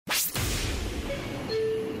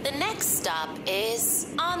The next stop is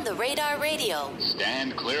On the Radar Radio.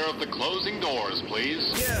 Stand clear of the closing doors,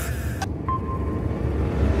 please. Yeah.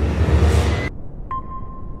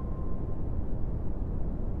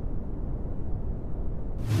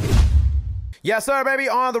 Yes, sir, baby.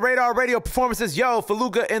 On the Radar Radio performances. Yo,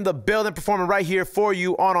 Felukah in the building, performing right here for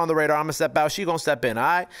you on the Radar. I'm gonna step out. She gonna step in. All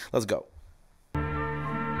right, let's go.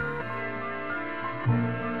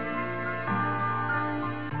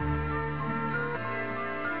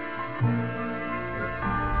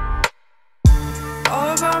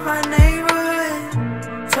 All about my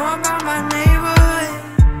neighborhood, talk about my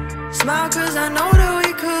neighborhood. Smile 'cause I know that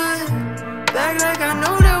we could, back like I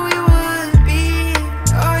know that we would be.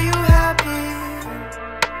 Are you happy?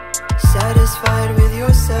 Satisfied with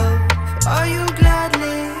yourself? Are you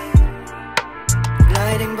gladly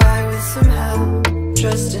gliding by with some help?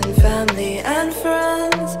 Trust in family and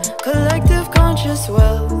friends, collective conscious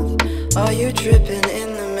wealth. Are you tripping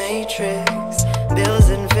in the matrix? Bills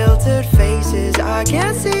and filtered faces. I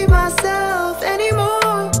can't see myself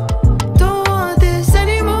anymore. Don't want this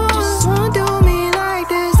anymore. Just won't do me like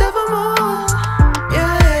this evermore.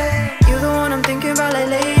 Yeah, you're the one I'm thinking about like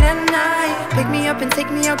late at night. Pick me up and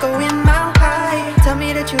take me out, go in my high. Tell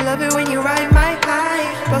me that you love it when you ride my high.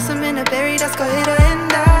 Blossom in a berry that's got hit and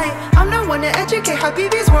die. I'm the one to educate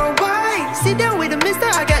Habibis worldwide. Sit down with a mister,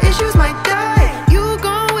 I got issues, might die. You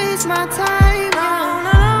gon' waste my time, no.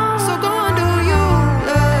 So go on, do you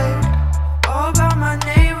like? All about my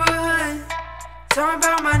neighborhood, talk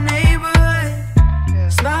about my neighborhood.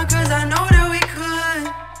 Smile 'cause I know that we could,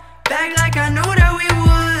 back like I know that we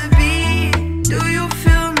would be. Do you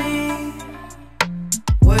feel me?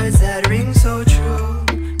 Words that ring so true.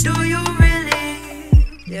 Do you really?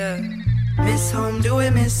 Yeah. Miss home, do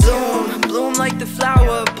it, miss bloom. Bloom like the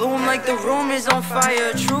flower, bloom like the room is on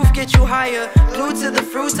fire. Truth get you higher, glued to the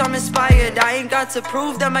fruits, I'm inspired. I ain't got to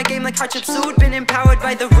prove that my game like Hatshepsut, been empowered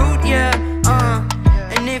by the root, yeah.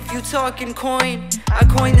 And if you talking coin, I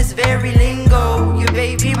coined this very lingo. Your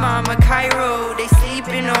baby mama, Cairo, they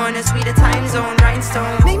sleeping on us, we the time zone,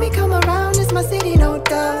 rhinestone. Make me come around, it's my city, no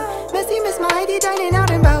doubt. Messy miss my ID, dining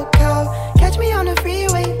out in Felukah. Catch me on the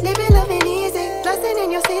freeway, living, loving easy. Blessing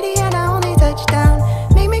in your city and I only touch down.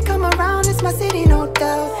 Make me come around, it's my city, no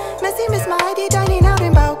doubt. Messy miss my ID, dining out